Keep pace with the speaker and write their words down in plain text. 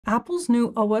Apple's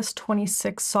new OS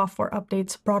 26 software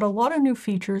updates brought a lot of new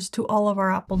features to all of our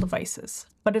Apple devices.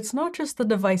 But it's not just the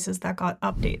devices that got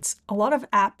updates. A lot of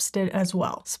apps did as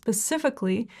well.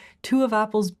 Specifically, two of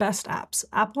Apple's best apps,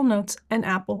 Apple Notes and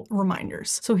Apple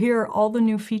Reminders. So here are all the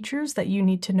new features that you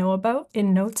need to know about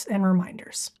in Notes and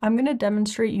Reminders. I'm going to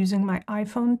demonstrate using my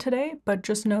iPhone today, but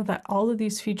just know that all of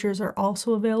these features are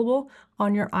also available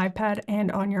on your iPad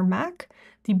and on your Mac.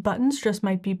 The buttons just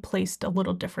might be placed a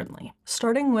little differently.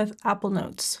 Starting with Apple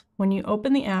Notes. When you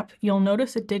open the app, you'll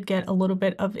notice it did get a little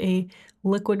bit of a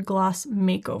liquid gloss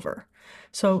makeover.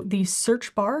 So the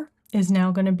search bar is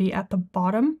now going to be at the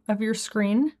bottom of your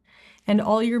screen, and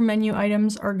all your menu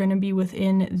items are going to be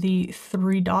within the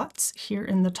three dots here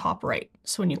in the top right.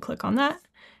 So when you click on that,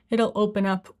 it'll open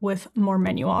up with more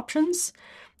menu options.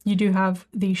 You do have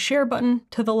the share button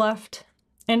to the left,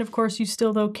 and of course you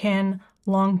still though can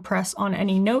long press on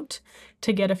any note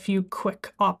to get a few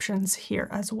quick options here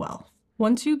as well.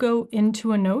 Once you go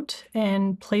into a note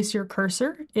and place your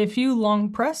cursor, if you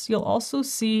long press, you'll also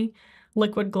see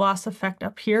liquid glass effect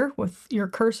up here with your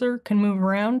cursor can move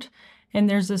around, and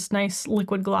there's this nice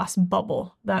liquid glass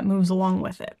bubble that moves along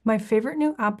with it. My favorite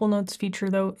new Apple Notes feature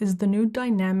though is the new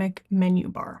dynamic menu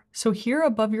bar. So here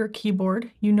above your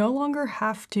keyboard, you no longer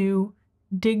have to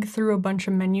dig through a bunch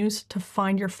of menus to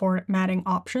find your formatting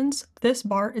options. This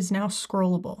bar is now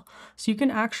scrollable, so you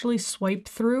can actually swipe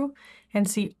through and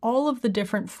see all of the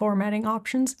different formatting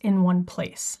options in one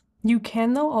place. You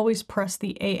can though always press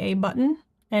the AA button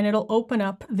and it'll open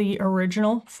up the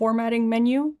original formatting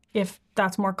menu if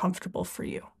that's more comfortable for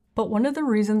you. But one of the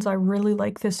reasons I really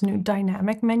like this new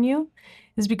dynamic menu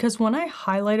is because when I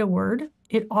highlight a word,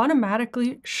 it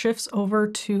automatically shifts over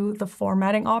to the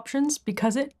formatting options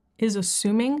because it is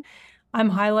assuming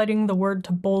I'm highlighting the word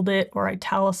to bold it or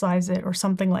italicize it or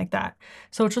something like that.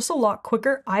 So it's just a lot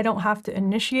quicker. I don't have to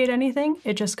initiate anything.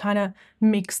 It just kind of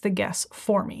makes the guess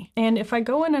for me. And if I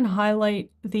go in and highlight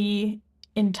the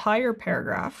entire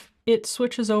paragraph, it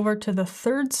switches over to the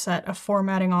third set of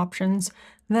formatting options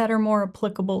that are more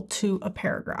applicable to a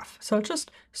paragraph. So it's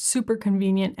just super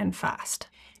convenient and fast.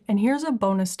 And here's a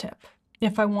bonus tip.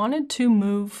 If I wanted to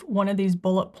move one of these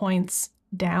bullet points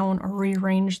down or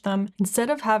rearrange them, instead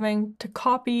of having to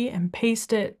copy and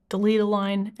paste it, delete a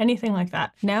line, anything like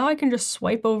that, now I can just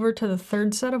swipe over to the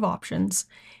third set of options,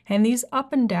 and these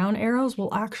up and down arrows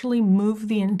will actually move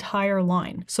the entire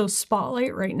line. So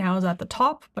Spotlight right now is at the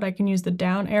top, but I can use the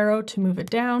down arrow to move it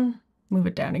down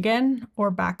again,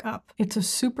 or back up. It's a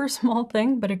super small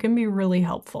thing, but it can be really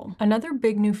helpful. Another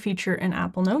big new feature in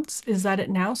Apple Notes is that it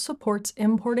now supports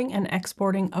importing and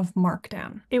exporting of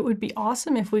Markdown. It would be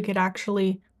awesome if we could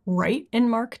actually write in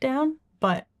Markdown,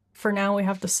 but for now we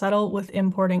have to settle with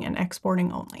importing and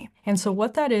exporting only. And so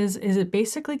what that is it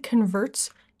basically converts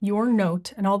your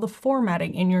note and all the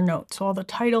formatting in your note. So all the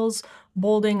titles,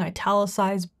 bolding,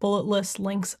 italicize, bullet lists,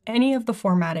 links, any of the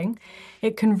formatting,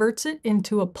 it converts it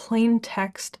into a plain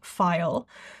text file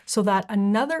so that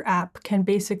another app can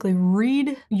basically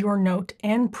read your note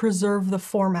and preserve the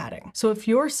formatting. So if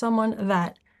you're someone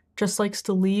that just likes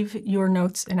to leave your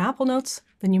notes in Apple Notes,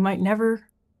 then you might never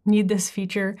need this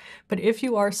feature. But if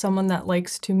you are someone that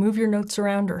likes to move your notes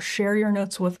around or share your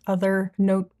notes with other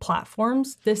note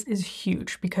platforms, this is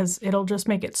huge because it'll just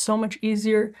make it so much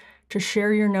easier to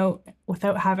share your note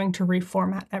without having to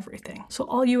reformat everything. So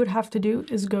all you would have to do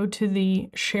is go to the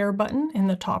share button in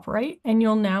the top right, and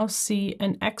you'll now see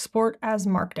an export as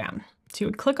Markdown. So you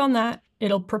would click on that,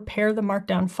 it'll prepare the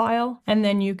Markdown file, and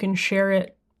then you can share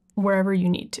it wherever you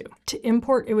need to. To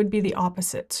import, it would be the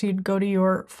opposite. So you'd go to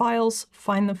your files,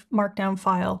 find the Markdown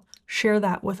file, share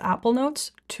that with Apple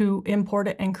Notes to import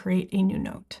it and create a new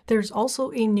note. There's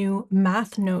also a new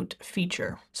math note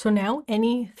feature. So now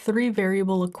any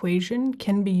 3-variable equation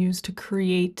can be used to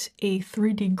create a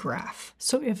 3D graph.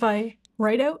 So if I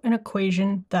write out an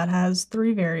equation that has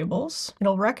 3 variables,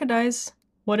 it'll recognize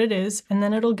what it is, and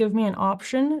then it'll give me an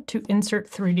option to insert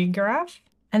 3D graph,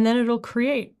 and then it'll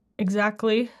create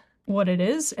exactly what it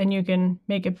is, and you can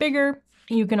make it bigger.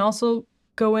 You can also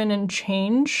go in and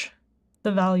change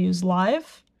the values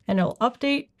live, and it'll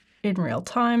update in real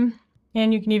time,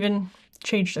 and you can even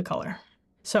change the color.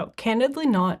 So candidly,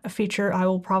 not a feature I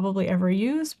will probably ever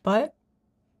use, but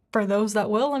for those that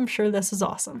will, I'm sure this is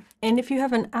awesome. And if you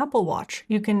have an Apple Watch,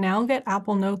 you can now get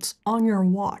Apple Notes on your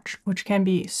watch, which can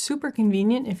be super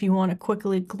convenient if you want to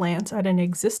quickly glance at an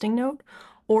existing note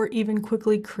or even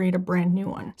quickly create a brand new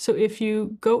one. So if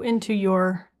you go into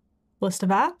your list of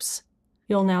apps,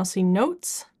 you'll now see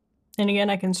Notes, And again,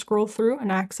 I can scroll through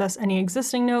and access any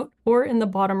existing note, or in the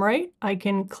bottom right, I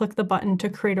can click the button to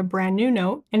create a brand new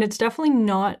note. And it's definitely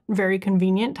not very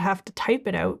convenient to have to type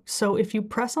it out. So if you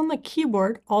press on the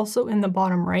keyboard, also in the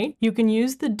bottom right, you can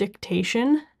use the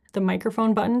dictation, the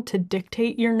microphone button, to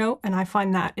dictate your note. And I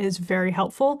find that is very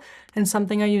helpful and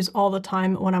something I use all the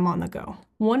time when I'm on the go.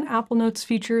 One Apple Notes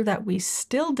feature that we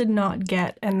still did not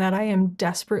get and that I am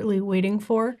desperately waiting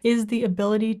for is the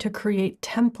ability to create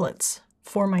templates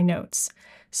for my notes.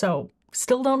 So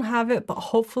still don't have it, but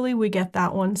hopefully we get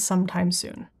that one sometime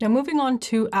soon. Now moving on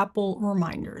to Apple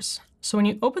reminders. So when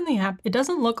you open the app, it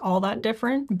doesn't look all that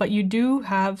different, but you do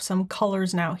have some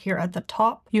colors now here at the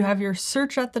top. You have your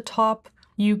search at the top.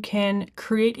 You can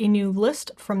create a new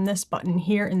list from this button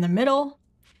here in the middle,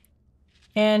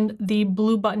 and the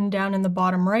blue button down in the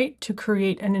bottom right to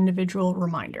create an individual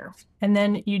reminder. And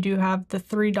then you do have the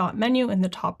 3-dot menu in the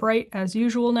top right, as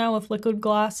usual now with Liquid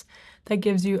Glass, that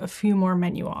gives you a few more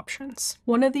menu options.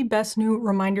 One of the best new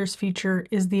reminders feature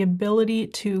is the ability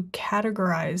to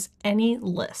categorize any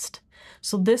list.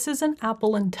 So this is an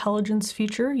Apple Intelligence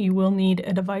feature. You will need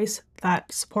a device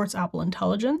that supports Apple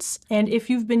Intelligence. And if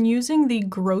you've been using the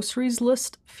groceries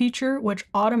list feature, which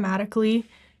automatically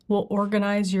will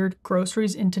organize your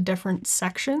groceries into different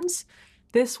sections,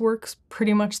 this works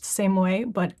pretty much the same way,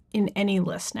 but in any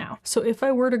list now. So if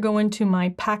I were to go into my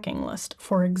packing list,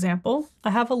 for example,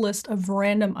 I have a list of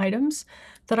random items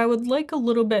that I would like a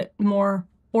little bit more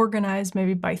organized,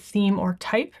 maybe by theme or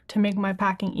type, to make my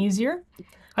packing easier.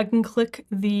 I can click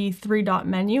the 3-dot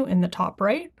menu in the top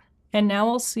right, and now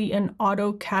I'll see an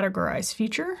auto-categorize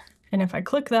feature. And if I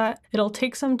click that, it'll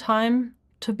take some time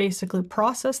to basically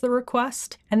process the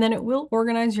request, and then it will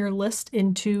organize your list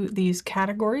into these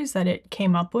categories that it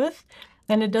came up with.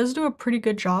 And it does do a pretty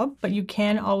good job, but you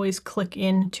can always click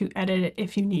in to edit it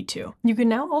if you need to. You can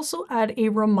now also add a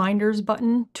reminders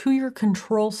button to your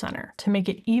control center to make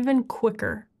it even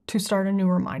quicker to start a new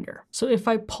reminder. So if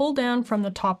I pull down from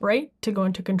the top right to go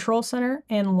into control center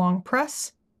and long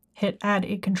press, hit add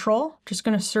a control, just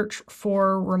gonna search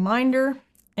for reminder,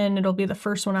 and it'll be the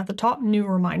first one at the top, new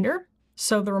reminder.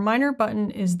 So the reminder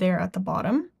button is there at the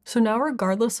bottom. So now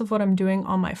regardless of what I'm doing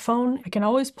on my phone, I can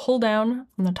always pull down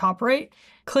on the top right,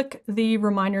 click the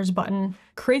reminders button,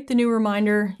 create the new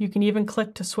reminder. You can even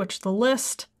click to switch the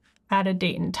list, add a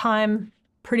date and time,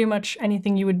 pretty much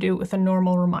anything you would do with a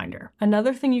normal reminder.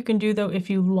 Another thing you can do though, if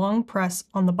you long press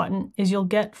on the button, is you'll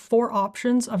get 4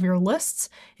 options of your lists.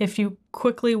 If you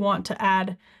quickly want to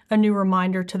add a new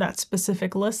reminder to that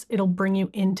specific list, it'll bring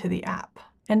you into the app.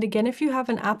 And again, if you have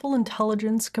an Apple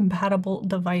Intelligence compatible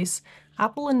device,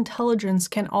 Apple Intelligence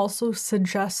can also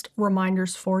suggest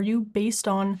reminders for you based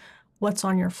on what's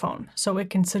on your phone. So it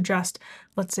can suggest,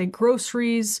 let's say,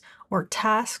 groceries or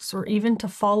tasks, or even to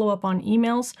follow up on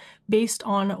emails based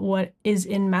on what is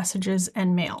in messages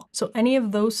and mail. So any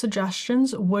of those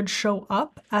suggestions would show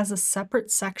up as a separate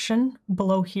section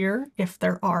below here if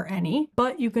there are any,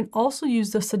 but you can also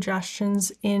use the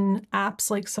suggestions in apps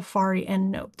like Safari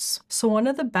and Notes. So one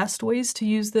of the best ways to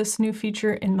use this new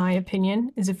feature, in my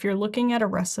opinion, is if you're looking at a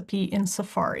recipe in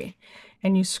Safari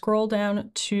and you scroll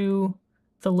down to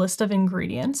the list of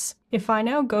ingredients. If I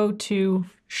now go to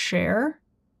share,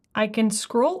 I can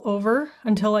scroll over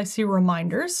until I see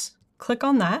reminders, click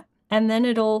on that, and then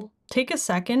it'll take a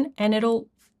second and it'll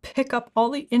pick up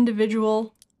all the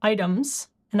individual items,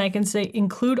 and I can say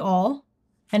include all,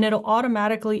 and it'll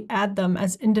automatically add them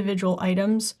as individual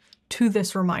items to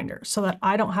this reminder so that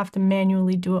I don't have to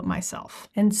manually do it myself.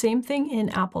 And same thing in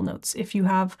Apple Notes. If you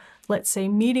have, let's say,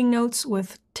 meeting notes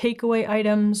with takeaway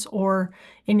items, or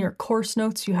in your course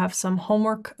notes you have some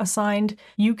homework assigned,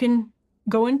 you can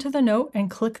go into the note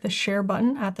and click the share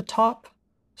button at the top,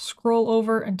 scroll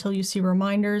over until you see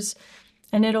reminders,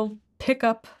 and it'll pick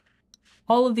up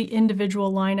all of the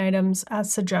individual line items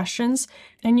as suggestions.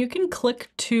 And you can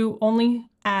click to only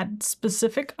add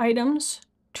specific items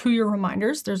to your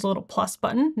reminders. There's a little plus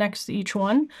button next to each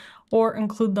one, or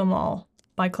include them all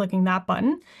by clicking that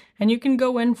button. And you can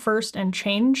go in first and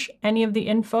change any of the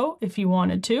info if you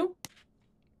wanted to,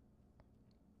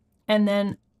 and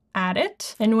then add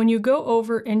it. And when you go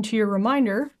over into your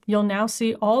reminder, you'll now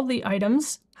see all the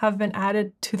items have been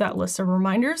added to that list of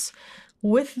reminders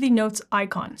with the notes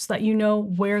icon so that you know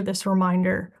where this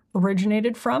reminder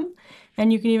originated from.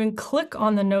 And you can even click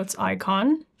on the notes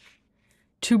icon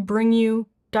to bring you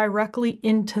directly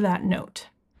into that note.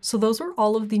 So those are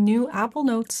all of the new Apple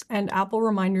Notes and Apple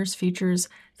Reminders features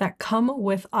that come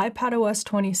with iPadOS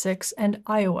 26 and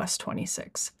iOS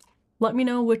 26. Let me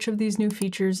know which of these new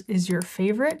features is your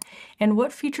favorite and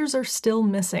what features are still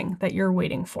missing that you're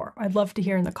waiting for. I'd love to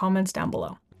hear in the comments down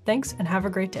below. Thanks and have a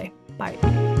great day.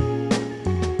 Bye.